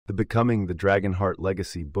The Becoming the Dragonheart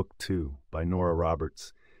Legacy Book 2 by Nora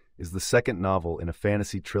Roberts is the second novel in a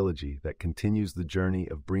fantasy trilogy that continues the journey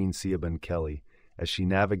of Breen Siobhan Kelly as she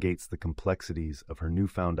navigates the complexities of her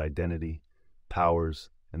newfound identity, powers,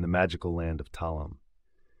 and the magical land of Talam.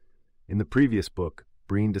 In the previous book,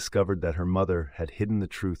 Breen discovered that her mother had hidden the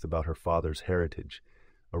truth about her father's heritage,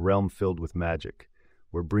 a realm filled with magic,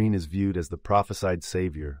 where Breen is viewed as the prophesied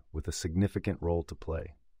savior with a significant role to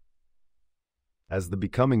play. As The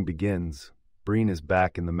Becoming begins, Breen is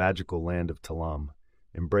back in the magical land of Talam,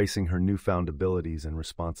 embracing her newfound abilities and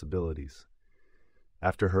responsibilities.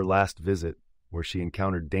 After her last visit, where she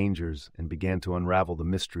encountered dangers and began to unravel the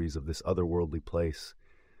mysteries of this otherworldly place,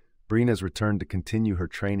 Breen has returned to continue her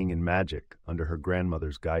training in magic under her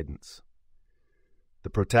grandmother's guidance. The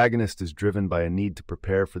protagonist is driven by a need to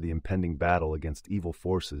prepare for the impending battle against evil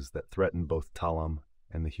forces that threaten both Talam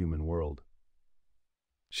and the human world.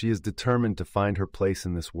 She is determined to find her place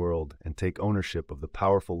in this world and take ownership of the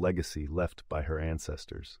powerful legacy left by her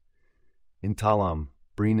ancestors. In Talam,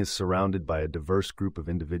 Breen is surrounded by a diverse group of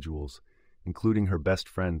individuals, including her best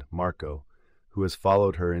friend, Marco, who has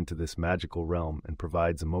followed her into this magical realm and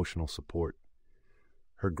provides emotional support.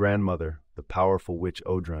 Her grandmother, the powerful witch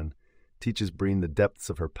Odran, teaches Breen the depths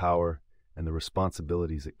of her power and the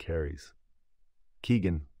responsibilities it carries.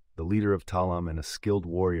 Keegan, the leader of Talam and a skilled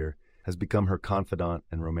warrior, has become her confidant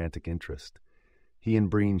and romantic interest. He and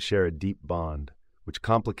Breen share a deep bond, which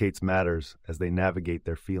complicates matters as they navigate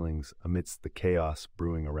their feelings amidst the chaos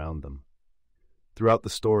brewing around them. Throughout the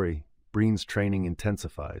story, Breen's training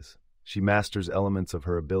intensifies. She masters elements of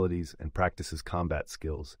her abilities and practices combat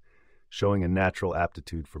skills, showing a natural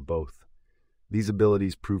aptitude for both. These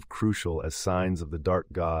abilities prove crucial as signs of the Dark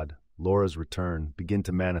God, Laura's return, begin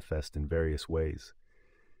to manifest in various ways.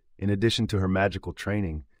 In addition to her magical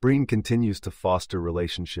training, Breen continues to foster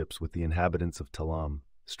relationships with the inhabitants of Talam,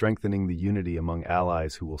 strengthening the unity among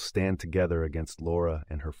allies who will stand together against Laura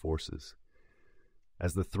and her forces.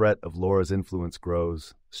 As the threat of Laura's influence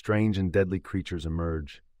grows, strange and deadly creatures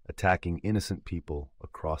emerge, attacking innocent people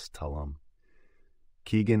across Talam.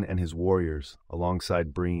 Keegan and his warriors,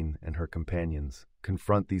 alongside Breen and her companions,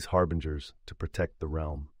 confront these harbingers to protect the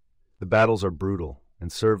realm. The battles are brutal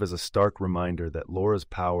and serve as a stark reminder that Laura's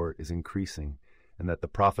power is increasing and that the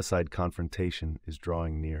prophesied confrontation is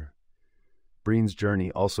drawing near. Breen's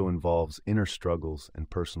journey also involves inner struggles and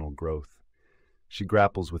personal growth. She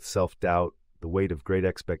grapples with self-doubt, the weight of great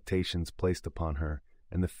expectations placed upon her,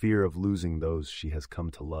 and the fear of losing those she has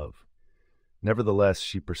come to love. Nevertheless,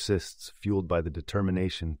 she persists, fueled by the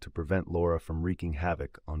determination to prevent Laura from wreaking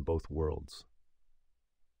havoc on both worlds.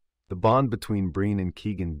 The bond between Breen and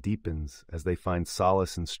Keegan deepens as they find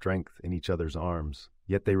solace and strength in each other's arms,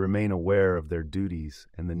 yet they remain aware of their duties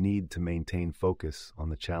and the need to maintain focus on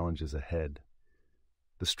the challenges ahead.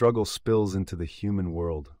 The struggle spills into the human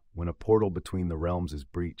world when a portal between the realms is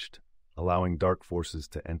breached, allowing dark forces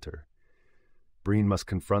to enter. Breen must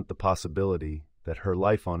confront the possibility that her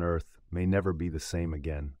life on Earth may never be the same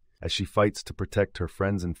again, as she fights to protect her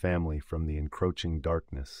friends and family from the encroaching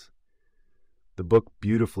darkness. The book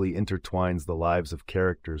beautifully intertwines the lives of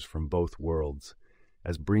characters from both worlds,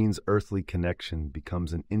 as Breen's earthly connection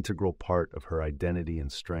becomes an integral part of her identity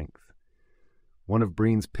and strength. One of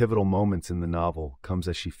Breen's pivotal moments in the novel comes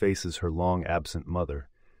as she faces her long-absent mother,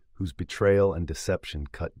 whose betrayal and deception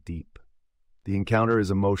cut deep. The encounter is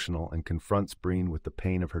emotional and confronts Breen with the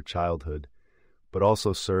pain of her childhood, but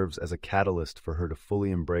also serves as a catalyst for her to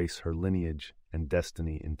fully embrace her lineage and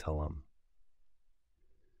destiny in Talam.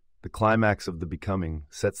 The climax of The Becoming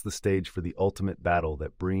sets the stage for the ultimate battle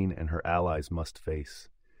that Breen and her allies must face.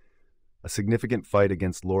 A significant fight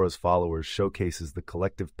against Laura's followers showcases the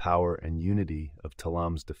collective power and unity of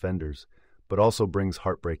Talam's defenders, but also brings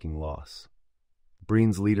heartbreaking loss.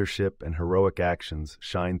 Breen's leadership and heroic actions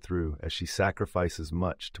shine through as she sacrifices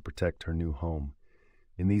much to protect her new home.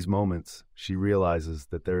 In these moments, she realizes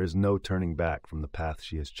that there is no turning back from the path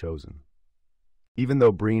she has chosen. Even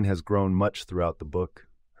though Breen has grown much throughout the book,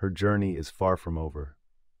 her journey is far from over.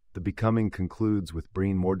 The Becoming concludes with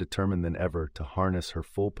Breen more determined than ever to harness her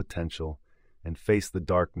full potential and face the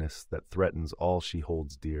darkness that threatens all she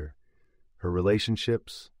holds dear. Her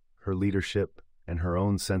relationships, her leadership, and her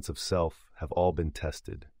own sense of self have all been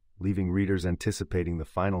tested, leaving readers anticipating the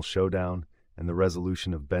final showdown and the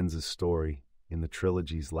resolution of Benz's story in the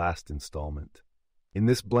trilogy's last installment. In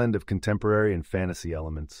this blend of contemporary and fantasy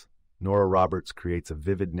elements, Nora Roberts creates a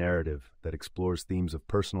vivid narrative that explores themes of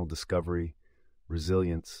personal discovery,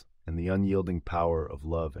 resilience, and the unyielding power of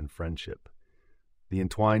love and friendship. The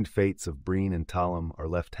entwined fates of Breen and Talam are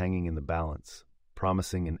left hanging in the balance,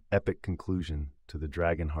 promising an epic conclusion to the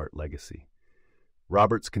Dragonheart legacy.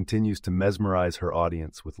 Roberts continues to mesmerize her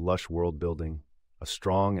audience with lush world-building, a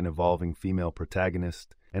strong and evolving female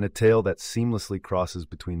protagonist, and a tale that seamlessly crosses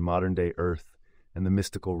between modern-day Earth and the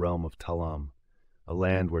mystical realm of Talam, a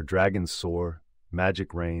land where dragons soar,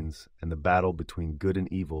 magic reigns, and the battle between good and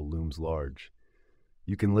evil looms large.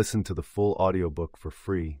 You can listen to the full audiobook for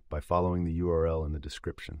free by following the URL in the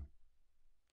description.